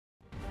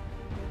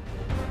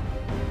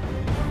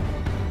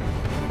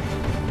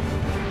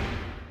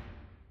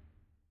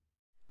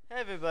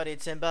Everybody,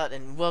 it's Mbot,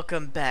 and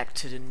welcome back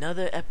to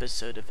another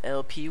episode of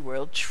LP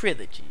World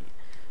Trilogy.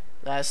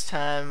 Last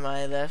time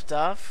I left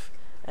off,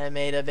 I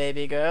made a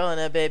baby girl and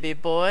a baby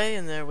boy,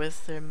 and they're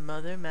with their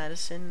mother,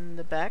 Madison, in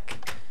the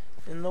back,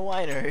 in the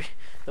winery.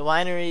 The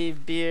winery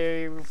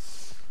beer,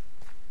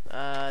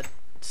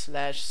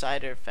 slash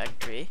cider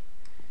factory.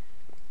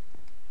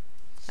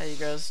 How you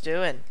girls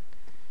doing?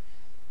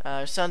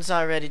 Our son's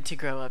not ready to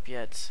grow up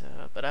yet, so,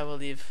 but I will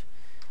leave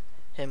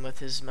him with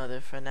his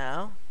mother for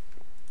now.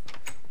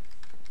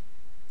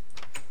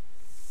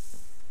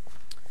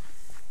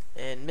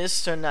 And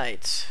Mr.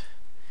 Knight,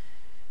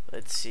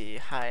 let's see,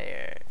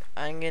 hire.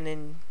 I'm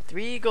getting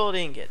 3 gold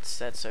ingots.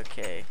 That's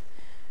okay.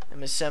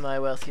 I'm a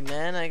semi-wealthy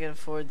man. I can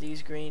afford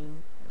these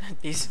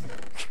these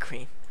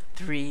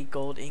 3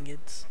 gold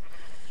ingots.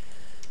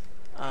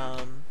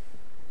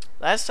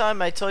 Last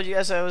time I told you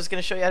guys I was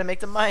gonna show you how to make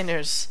the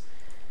miner's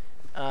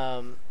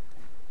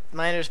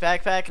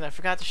backpack, and I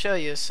forgot to show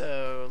you.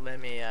 So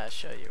let me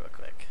show you real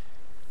quick.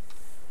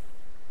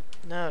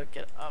 No,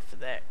 get off of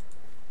there.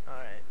 All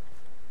right.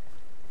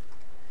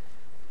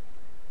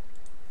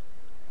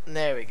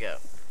 There we go.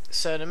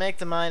 So to make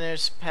the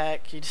miner's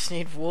pack, you just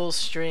need wool,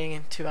 string,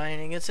 and 2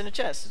 iron ingots in a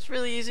chest. It's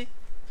really easy.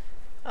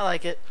 I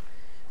like it.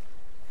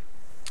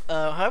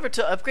 However,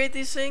 to upgrade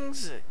these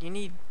things, you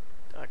need,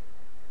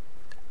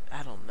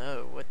 I don't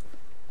know what.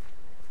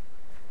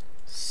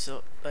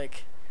 So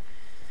like,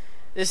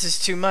 this is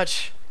too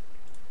much.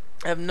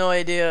 I have no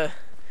idea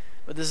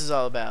what this is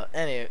all about.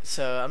 Anyway,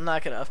 so I'm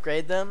not gonna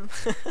upgrade them,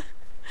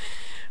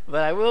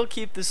 but I will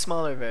keep the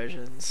smaller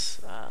versions.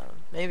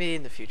 Maybe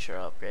in the future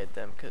I'll upgrade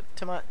them, cause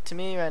to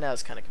me right now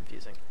it's kind of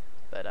confusing.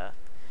 But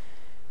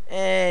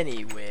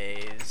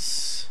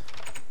anyways,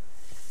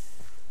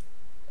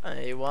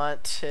 I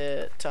want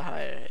to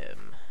hire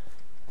him.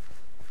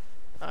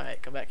 All right,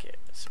 come back here.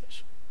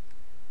 Special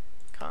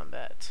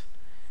combat.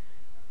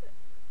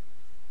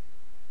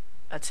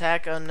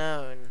 Attack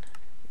unknown.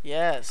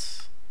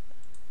 Yes.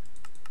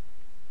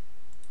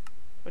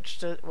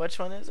 Which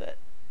one is it?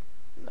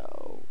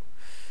 No.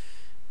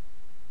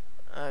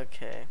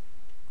 Okay.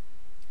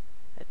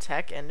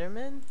 Attack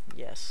Enderman?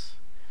 Yes.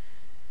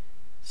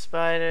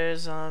 Spider,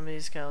 zombie,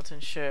 skeleton,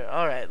 sure.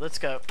 Alright, let's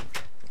go.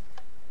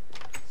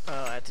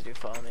 Oh, I have to do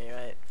follow me,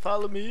 right?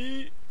 Follow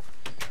me!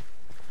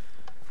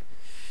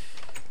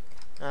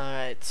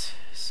 Alright,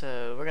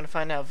 so we're gonna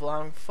find out if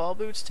long fall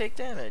boots take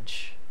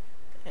damage.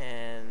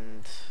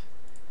 And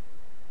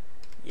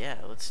yeah,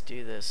 let's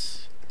do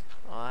this.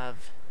 I'll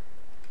have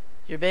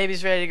your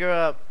baby's ready to grow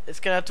up. It's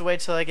gonna have to wait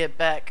till I get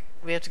back.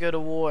 We have to go to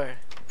war.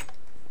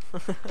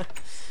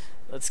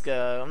 Let's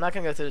go. I'm not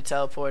gonna go through the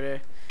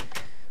teleporter.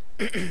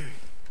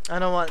 I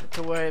don't want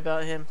to worry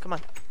about him. Come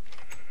on.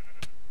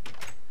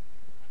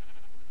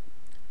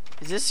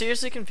 Is this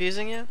seriously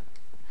confusing you?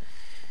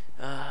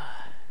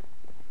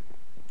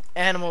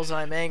 Animals,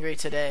 I'm angry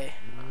today.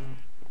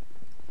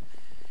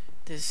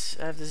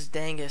 I have this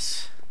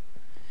dangus.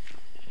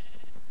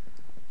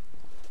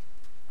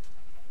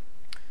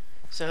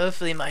 So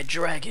hopefully my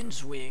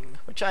dragon's wing,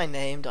 which I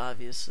named,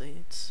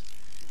 obviously.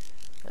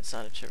 That's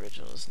not its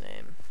original's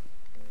name.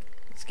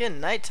 It's getting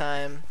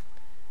nighttime.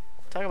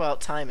 Talk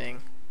about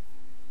timing.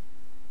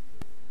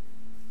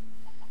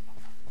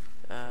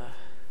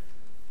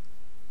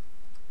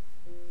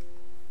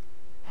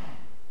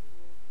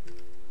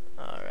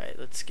 Alright,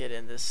 let's get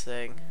in this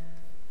thing.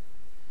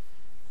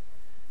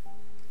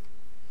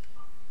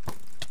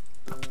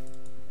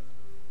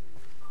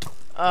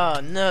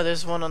 Oh no,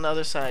 there's one on the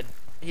other side.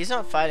 He's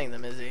not fighting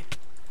them, is he?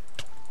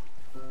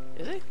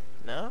 Is he?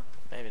 No?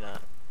 Maybe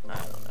not. I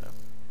don't know.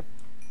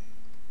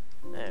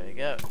 There we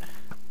go.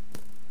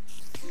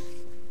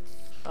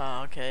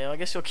 Oh, okay. Well, I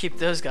guess we'll keep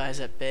those guys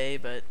at bay,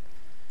 but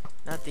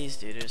not these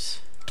duders.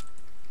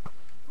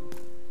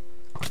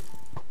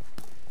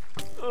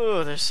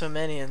 Oh, there's so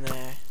many in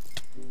there.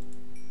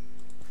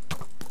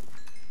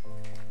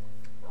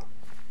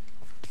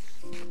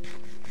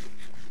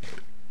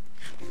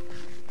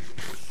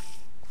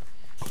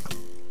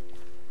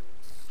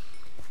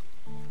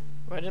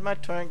 Where did my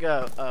turn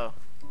go? Oh.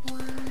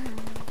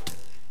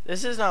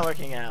 This is not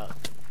working out.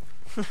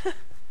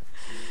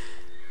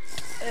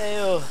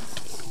 Ew.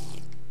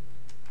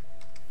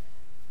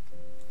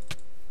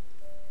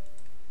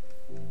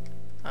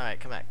 Alright,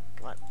 come back.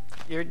 Come on.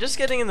 You're just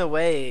getting in the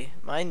way.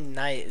 My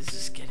knight is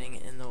just getting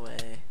in the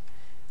way.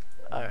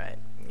 Alright.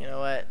 You know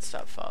what?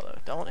 Stop follow.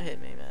 Don't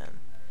hit me, man.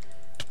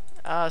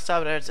 Oh,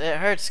 stop. It hurts. It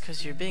hurts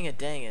because you're being a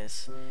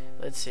dangus.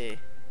 Let's see.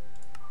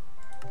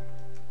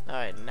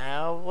 Alright,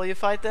 now will you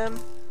fight them?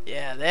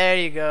 Yeah, there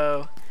you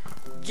go.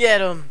 Get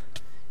him.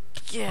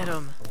 Get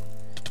him.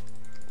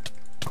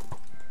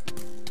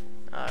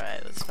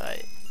 Alright, let's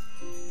fight.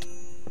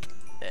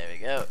 There we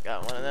go.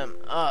 Got one of them.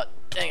 Oh,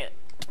 dang it.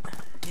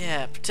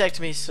 Yeah, protect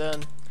me,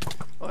 son.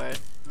 Or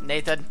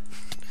Nathan.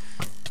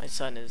 My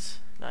son is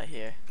not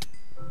here.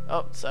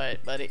 Oh, sorry,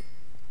 buddy.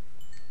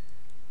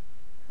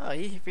 Oh,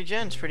 he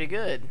regens pretty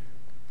good.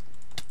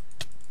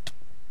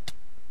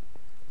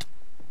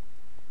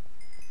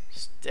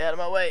 Stay out of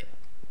my way.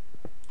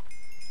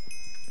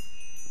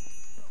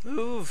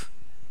 Move.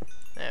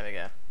 There we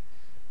go.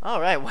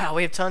 Alright, wow,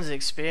 we have tons of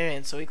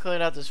experience. So we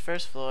cleared out this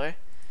first floor.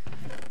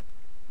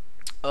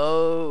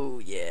 Oh,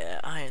 yeah.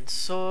 Iron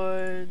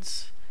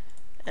swords.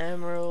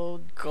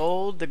 Emerald.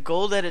 Gold. The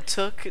gold that it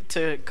took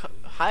to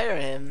hire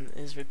him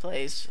is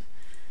replaced.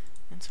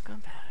 And some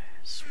gunpowder.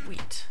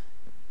 Sweet.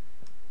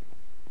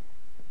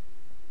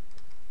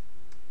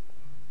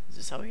 Is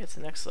this how we get to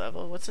the next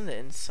level? What's in the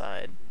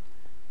inside?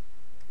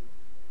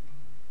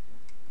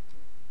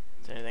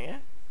 Is there anything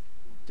here?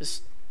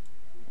 Just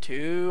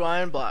 2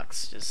 iron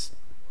blocks. Just.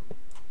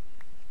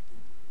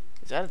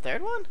 Is that a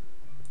third one?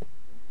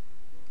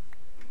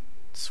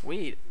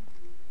 Sweet.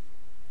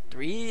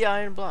 3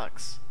 iron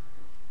blocks.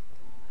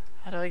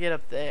 How do I get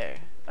up there?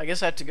 I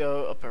guess I have to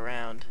go up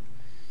around.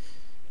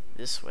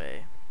 This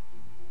way.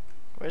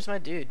 Where's my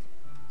dude?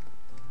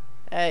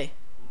 Hey.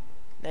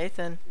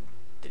 Nathan.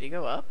 Did he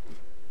go up?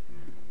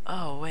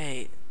 Oh,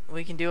 wait.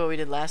 We can do what we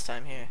did last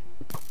time here.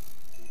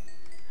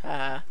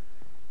 Haha.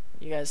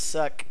 You guys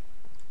suck.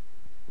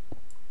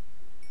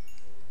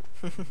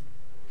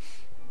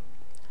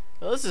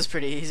 Well, this is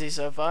pretty easy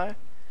so far.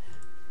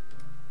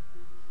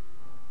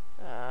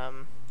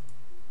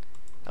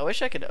 I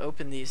wish I could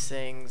open these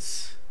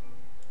things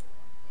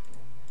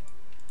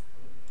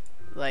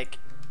like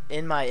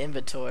in my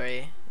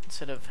inventory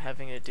instead of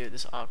having to do it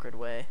this awkward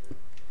way.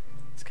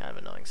 It's kind of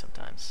annoying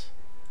sometimes.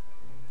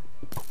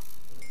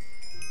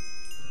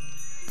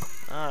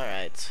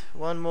 Alright,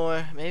 one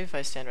more. Maybe if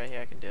I stand right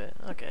here I can do it.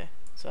 Okay,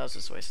 so that was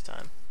just a waste of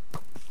time.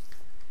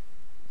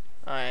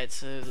 Alright,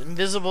 so the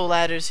invisible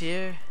ladders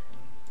here.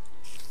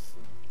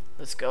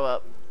 Let's go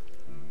up.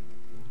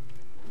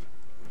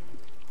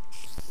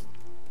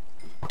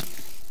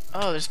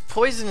 Oh, there's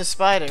poisonous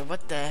spider.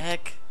 What the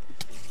heck?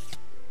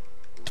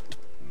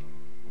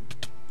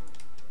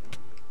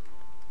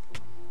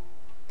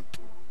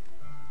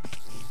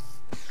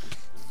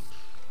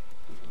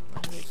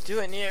 What are they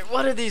doing here?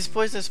 What are these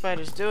poisonous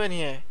spiders doing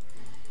here?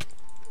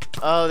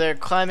 Oh, they're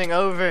climbing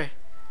over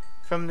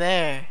from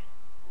there.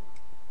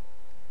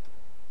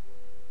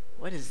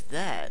 What is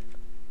that?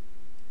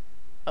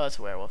 Oh, it's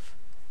a werewolf.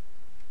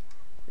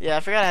 Yeah, I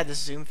forgot I had this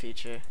zoom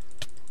feature.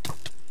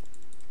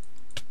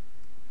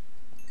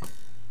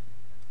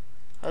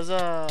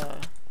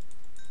 Huzzah!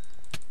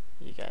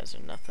 You guys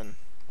are nothing.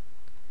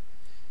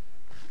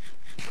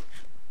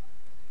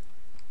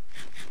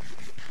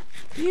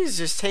 He's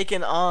just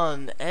taking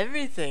on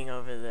everything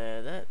over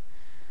there.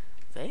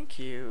 Thank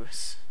you,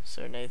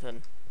 Sir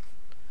Nathan.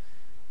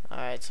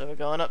 Alright, so we're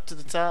going up to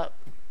the top.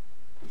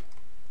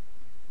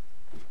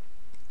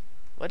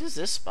 What does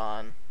this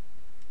spawn?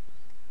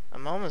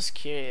 I'm almost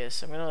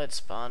curious. I'm gonna let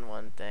spawn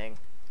one thing.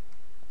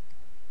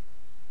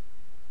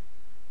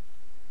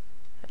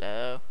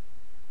 Hello?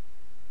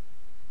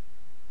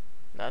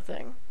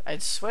 Nothing? I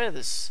swear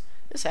this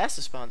has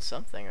to spawn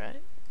something,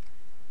 right?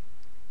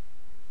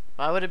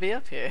 Why would it be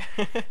up here?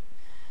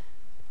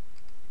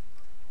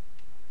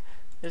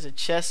 There's a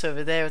chest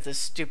over there with a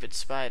stupid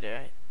spider,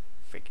 right?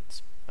 Freaking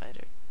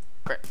spider.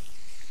 Crap.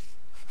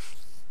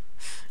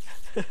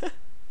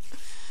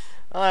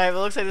 Alright,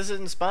 well, looks like this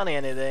isn't spawning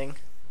anything.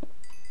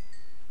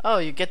 Oh,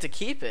 you get to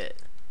keep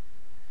it.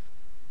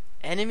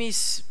 Enemy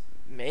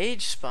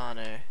mage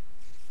spawner.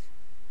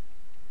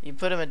 You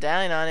put a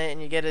medallion on it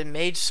and you get a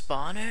mage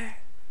spawner?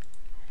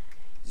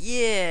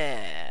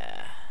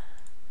 Yeah.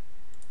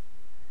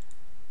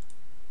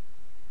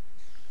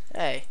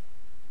 Hey.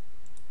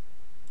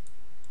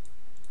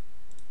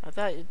 I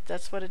thought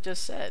that's what it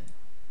just said.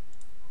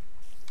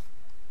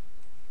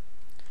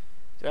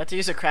 Do I have to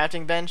use a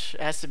crafting bench?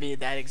 It has to be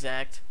that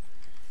exact.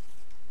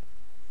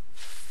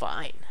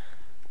 Fine.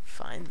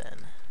 Fine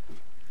then.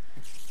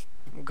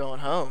 I'm going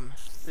home.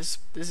 This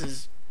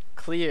is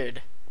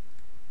cleared.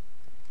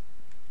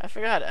 I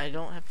forgot I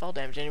don't have fall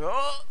damage anymore.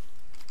 Oh!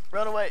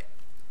 Run away.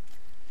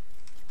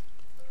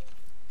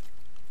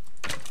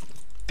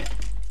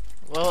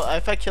 Well,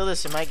 if I kill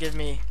this, it might give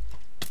me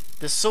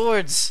the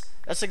swords.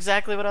 That's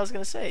exactly what I was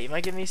gonna say. It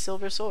might give me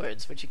silver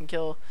swords, which you can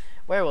kill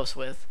werewolves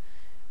with.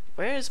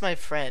 Where is my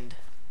friend?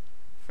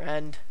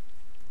 Friend.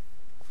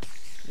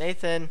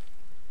 Nathan.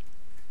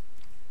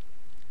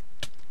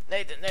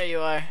 Nathan, there you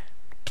are.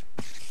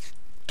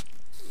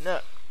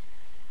 No.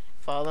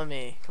 Follow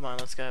me. Come on,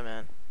 let's go,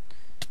 man.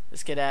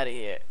 Let's get out of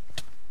here.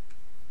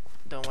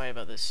 Don't worry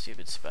about those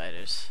stupid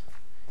spiders.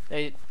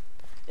 They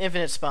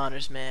infinite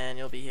spawners, man.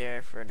 You'll be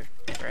here for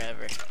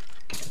forever.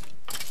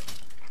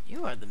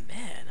 You are the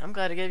man. I'm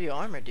glad I gave you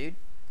armor, dude.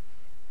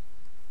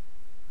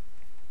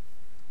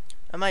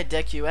 I might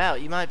deck you out.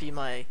 You might be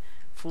my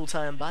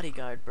full-time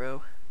bodyguard,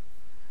 bro.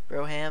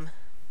 Broham.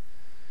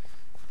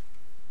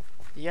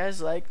 You guys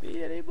like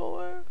me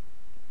anymore?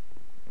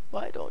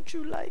 Why don't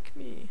you like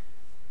me?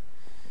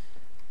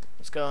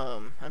 Let's go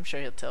home. I'm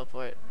sure he'll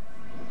teleport.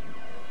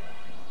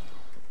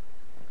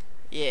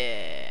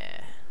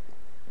 Yeah.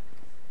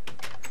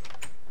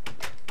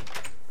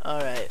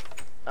 Alright.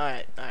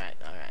 Alright, alright,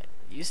 alright.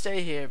 You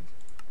stay here.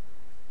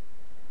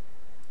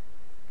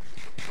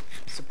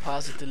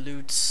 Deposit the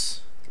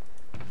loots.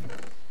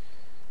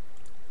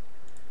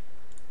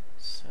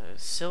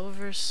 So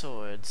silver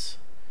swords.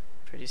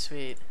 Pretty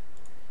sweet.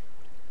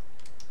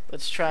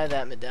 Let's try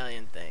that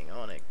medallion thing. I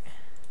want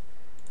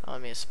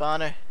me a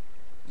spawner.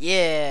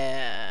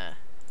 Yeah!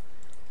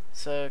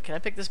 So, can I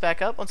pick this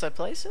back up once I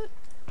place it?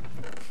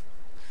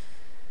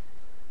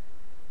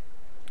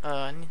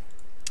 Oh,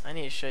 I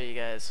need to show you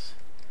guys.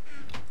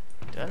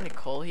 Do I have any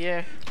coal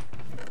here?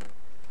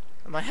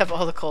 I might have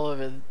all the coal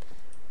over... Do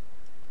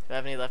I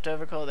have any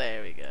leftover coal?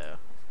 There we go.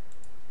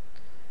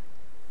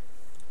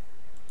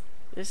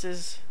 This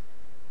is...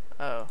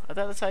 Oh, I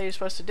thought that's how you're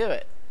supposed to do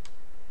it.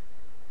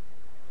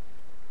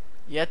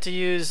 You have to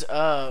use,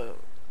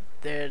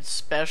 their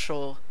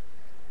special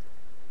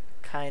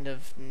kind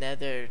of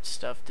nether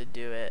stuff to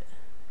do it.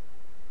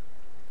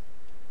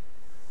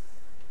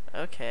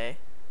 Okay.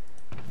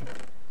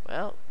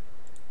 Well,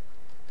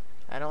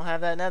 I don't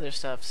have that nether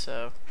stuff,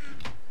 so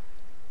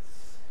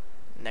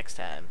next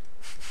time.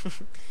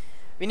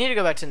 We need to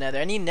go back to nether.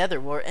 I need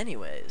nether ore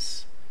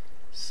anyways.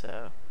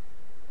 So,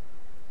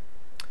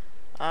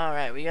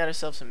 alright, we got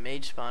ourselves some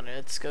mage spawner.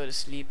 Let's go to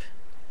sleep.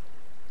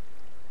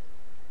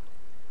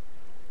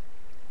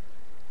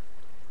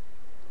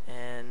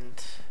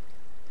 And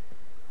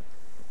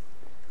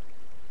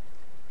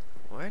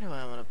where do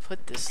I want to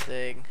put this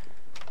thing?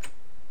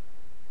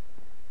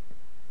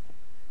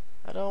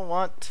 I don't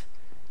want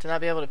to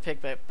not be able to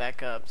pick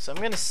back up, so I'm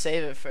going to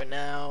save it for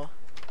now.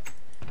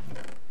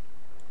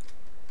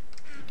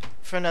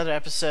 For another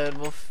episode,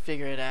 we'll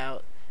figure it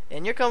out.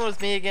 And you're coming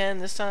with me again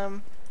this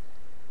time.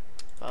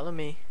 Follow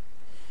me.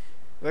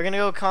 We're going to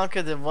go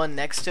conquer the one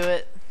next to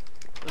it.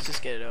 Let's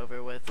just get it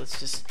over with. Let's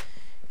just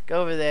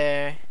go over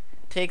there,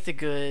 take the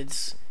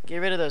goods, get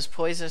rid of those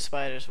poisonous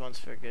spiders once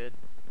for good.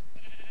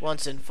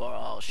 Once and for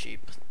all,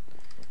 sheep.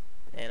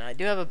 And I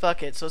do have a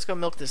bucket, so let's go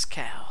milk this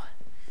cow.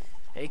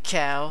 Hey,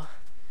 cow.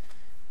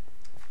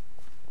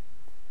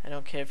 I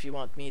don't care if you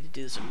want me to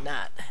do this or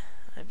not.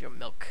 I have your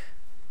milk.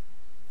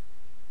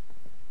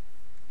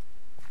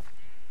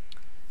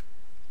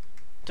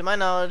 To my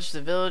knowledge,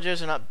 the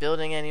villagers are not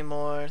building any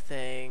more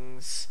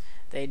things.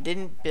 They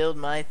didn't build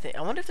my thing.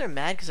 I wonder if they're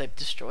mad because I've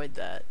destroyed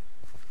that.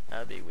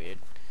 That'd be weird.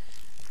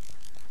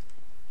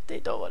 They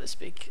don't want to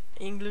speak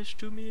English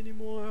to me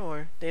anymore,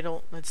 or they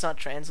don't, it's not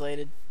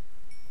translated.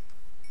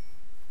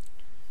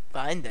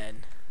 Fine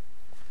then.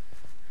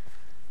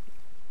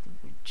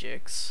 You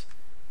jerks.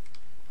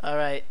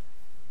 Alright,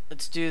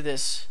 let's do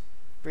this.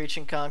 Breach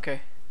and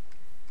conquer.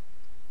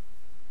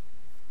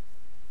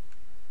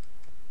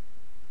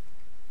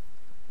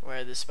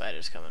 Where are the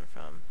spiders coming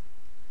from?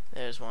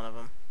 There's one of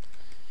them.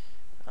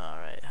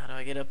 Alright, how do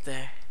I get up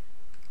there?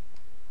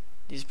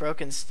 These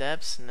broken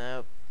steps?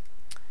 Nope.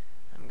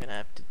 I'm gonna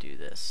have to do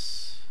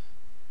this.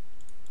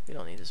 We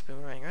don't need this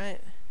boomerang,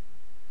 right?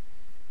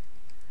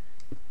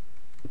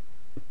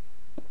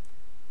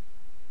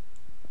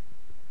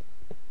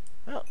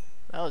 Well,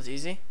 that was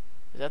easy.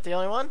 Is that the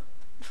only one?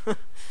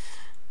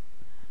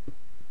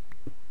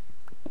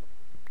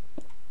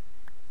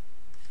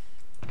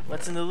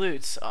 What's in the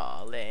loots?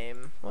 Aw,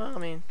 lame. Well, I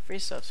mean, free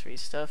stuff's free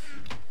stuff.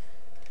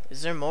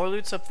 Is there more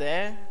loots up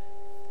there?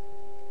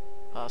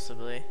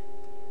 Possibly.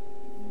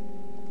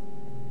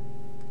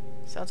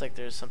 Sounds like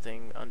there's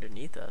something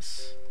underneath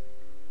us.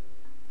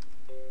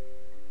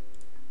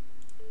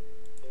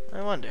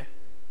 I wonder.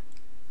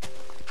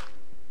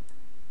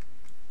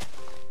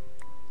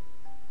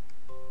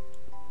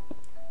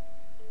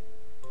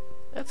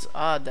 That's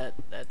odd that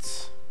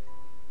that's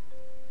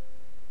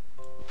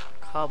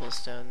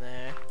cobblestone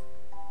there.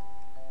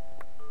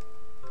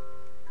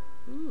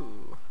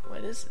 Ooh,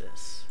 what is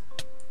this?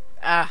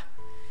 Ah!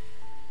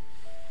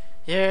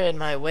 You're in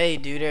my way,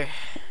 duder.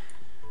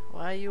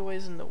 Why are you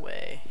always in the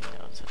way? You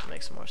know, just have to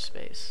make some more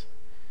space.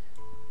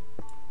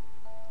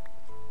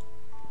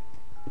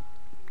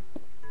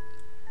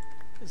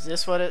 Is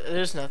this what it...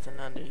 There's nothing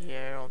under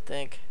here, I don't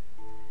think.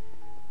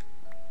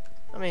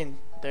 I mean,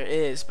 there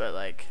is, but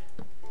like...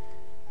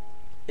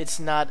 It's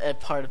not a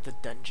part of the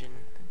dungeon.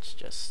 It's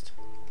just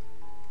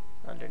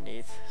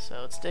underneath.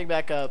 So let's dig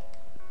back up.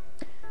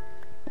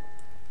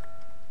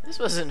 This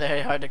wasn't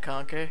very hard to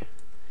conquer.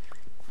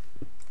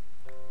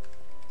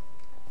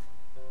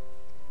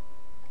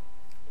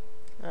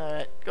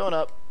 Alright, going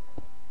up.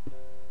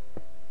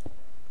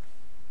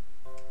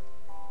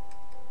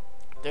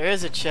 There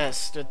is a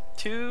chest with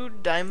 2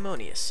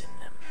 Daimonius in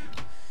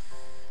them.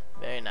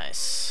 Very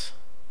nice.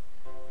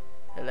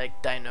 I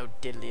like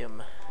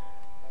Dinodilium.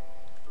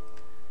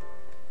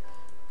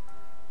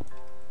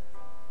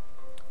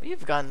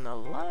 We've gotten a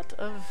lot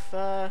of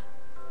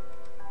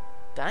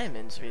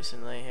diamonds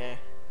recently here.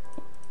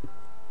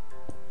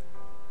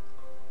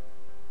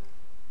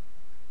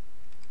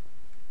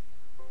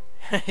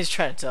 He's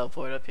trying to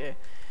teleport up here.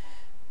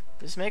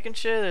 Just making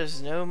sure there's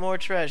no more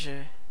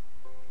treasure.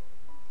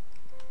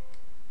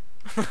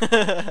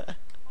 I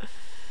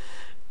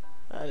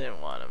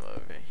didn't want him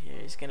over here.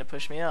 He's gonna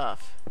push me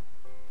off.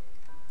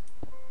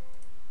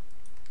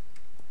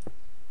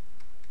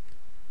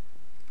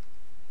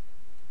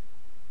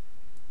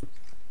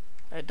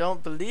 I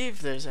don't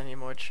believe there's any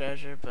more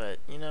treasure, but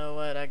you know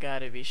what? I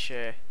gotta be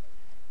sure.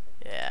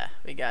 Yeah,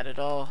 we got it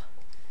all.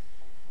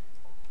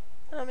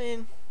 I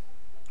mean,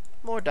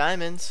 more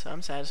diamonds.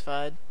 I'm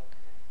satisfied.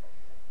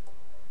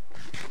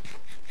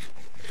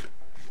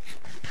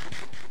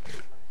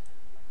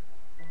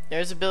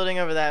 There's a building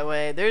over that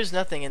way. There's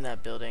nothing in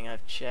that building.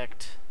 I've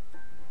checked.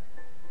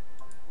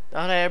 The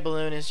hot air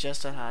balloon is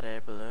just a hot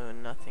air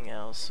balloon. Nothing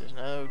else. There's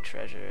no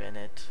treasure in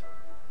it.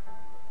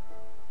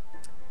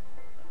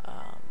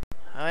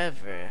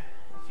 However,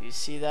 if you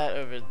see that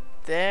over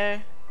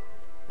there,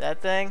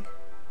 that thing,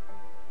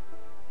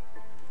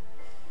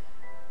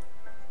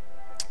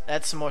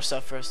 that's some more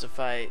stuff for us to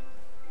fight.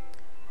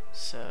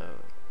 So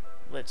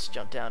let's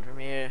jump down from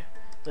here.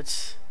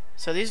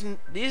 So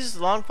these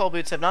long pole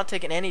boots have not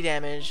taken any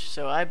damage,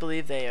 so I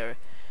believe they are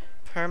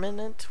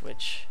permanent,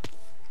 which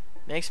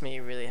makes me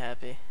really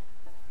happy.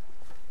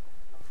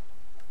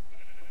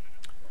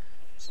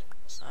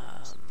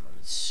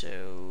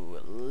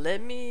 So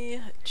let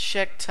me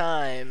check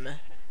time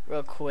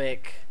real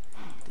quick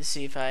to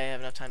see if I have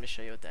enough time to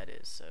show you what that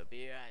is. So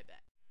be right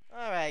back.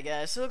 Alright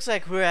guys, so it looks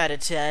like we're out of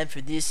time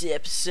for this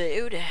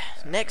episode.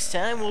 Next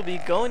time we'll be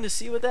going to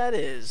see what that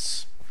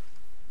is.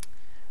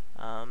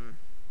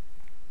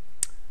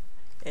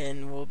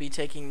 And we'll be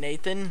taking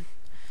Nathan.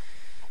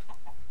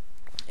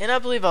 And I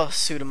believe I'll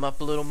suit him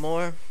up a little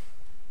more.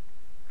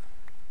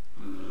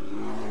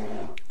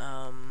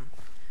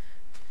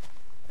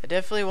 I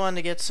definitely want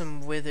to get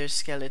some wither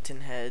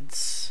skeleton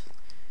heads.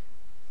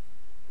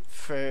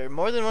 For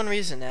more than one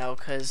reason now,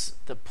 because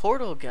the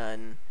portal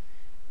gun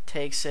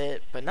takes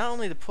it, but not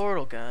only the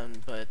portal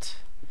gun, but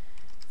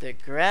the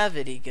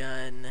gravity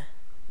gun,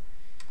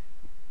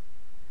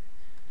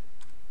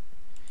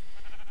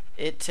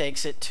 it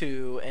takes it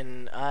too,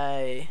 and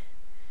I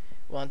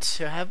want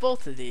to have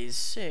both of these.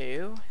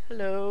 So,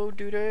 hello,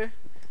 duder,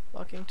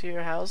 walking to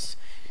your house.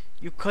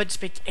 You could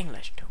speak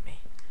English to me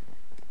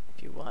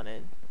if you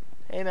wanted.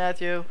 Hey,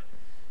 Matthew.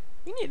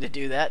 You need to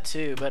do that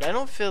too, but I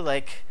don't feel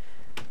like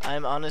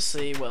I'm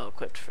honestly well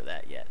equipped for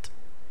that yet.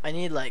 I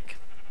need like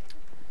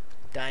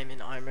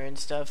diamond armor and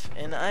stuff,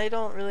 and I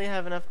don't really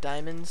have enough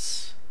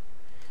diamonds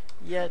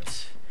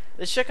yet.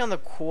 Let's check on the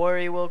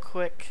quarry real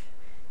quick,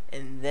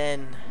 and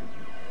then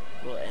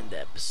we'll end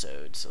the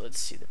episode. So let's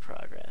see the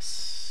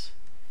progress.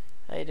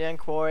 How you doing,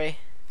 quarry?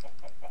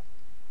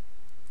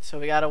 So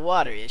we got a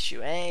water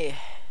issue, eh?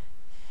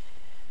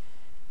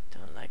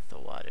 Don't like the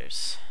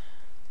waters.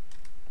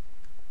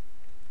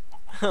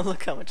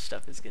 Look how much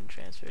stuff is getting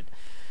transferred.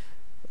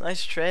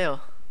 Nice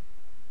trail.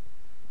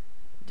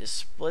 Just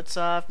splits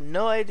off.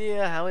 No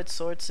idea how it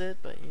sorts it,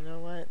 but you know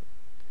what?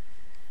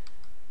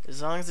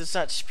 As long as it's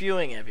not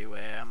spewing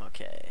everywhere, I'm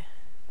okay.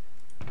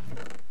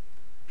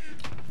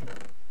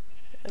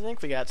 I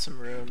think we got some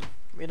room.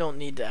 We don't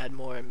need to add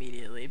more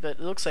immediately, but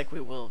it looks like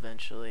we will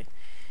eventually.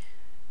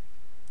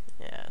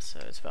 Yeah, so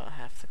it's about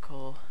half the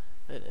coal.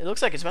 But it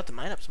looks like it's about to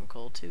mine up some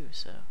coal too,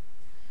 so.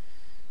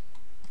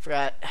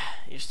 Forgot,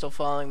 you're still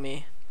following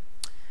me.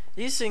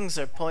 These things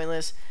are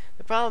pointless.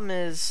 The problem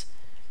is,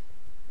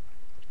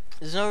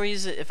 there's no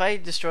reason, if I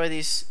destroy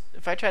these,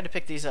 if I try to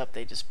pick these up,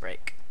 they just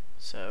break.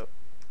 So,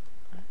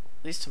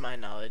 at least to my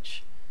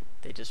knowledge,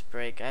 they just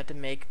break. I have to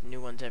make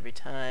new ones every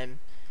time,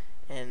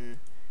 and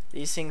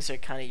these things are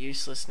kind of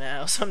useless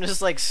now, so I'm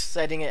just like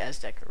setting it as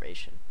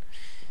decoration.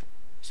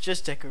 It's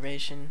just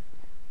decoration.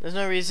 There's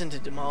no reason to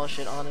demolish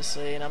it,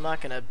 honestly, and I'm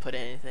not going to put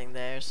anything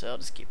there, so I'll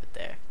just keep it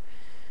there.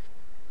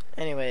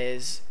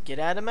 Anyways, get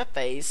out of my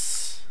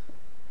face.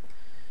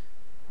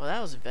 Well, that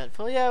was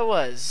eventful. Yeah, it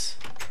was.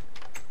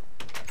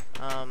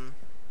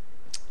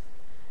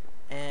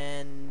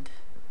 And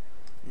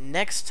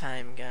next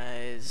time,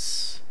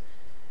 guys,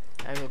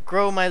 I will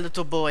grow my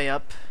little boy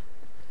up.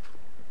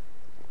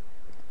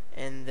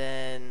 And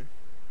then...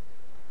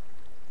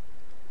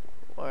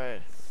 Or,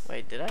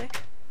 wait, did I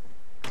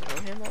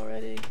grow him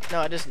already? No,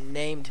 I just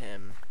named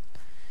him.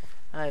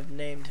 I've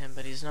named him,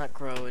 but he's not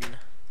grown.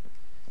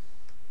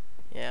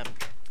 Yeah,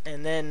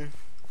 and then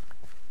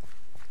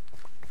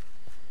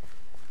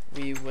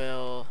we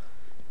will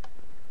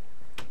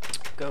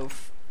go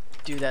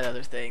do that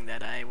other thing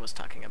that I was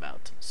talking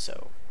about.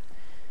 So,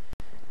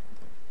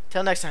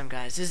 till next time,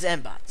 guys, this is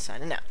Mbot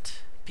signing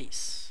out.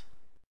 Peace.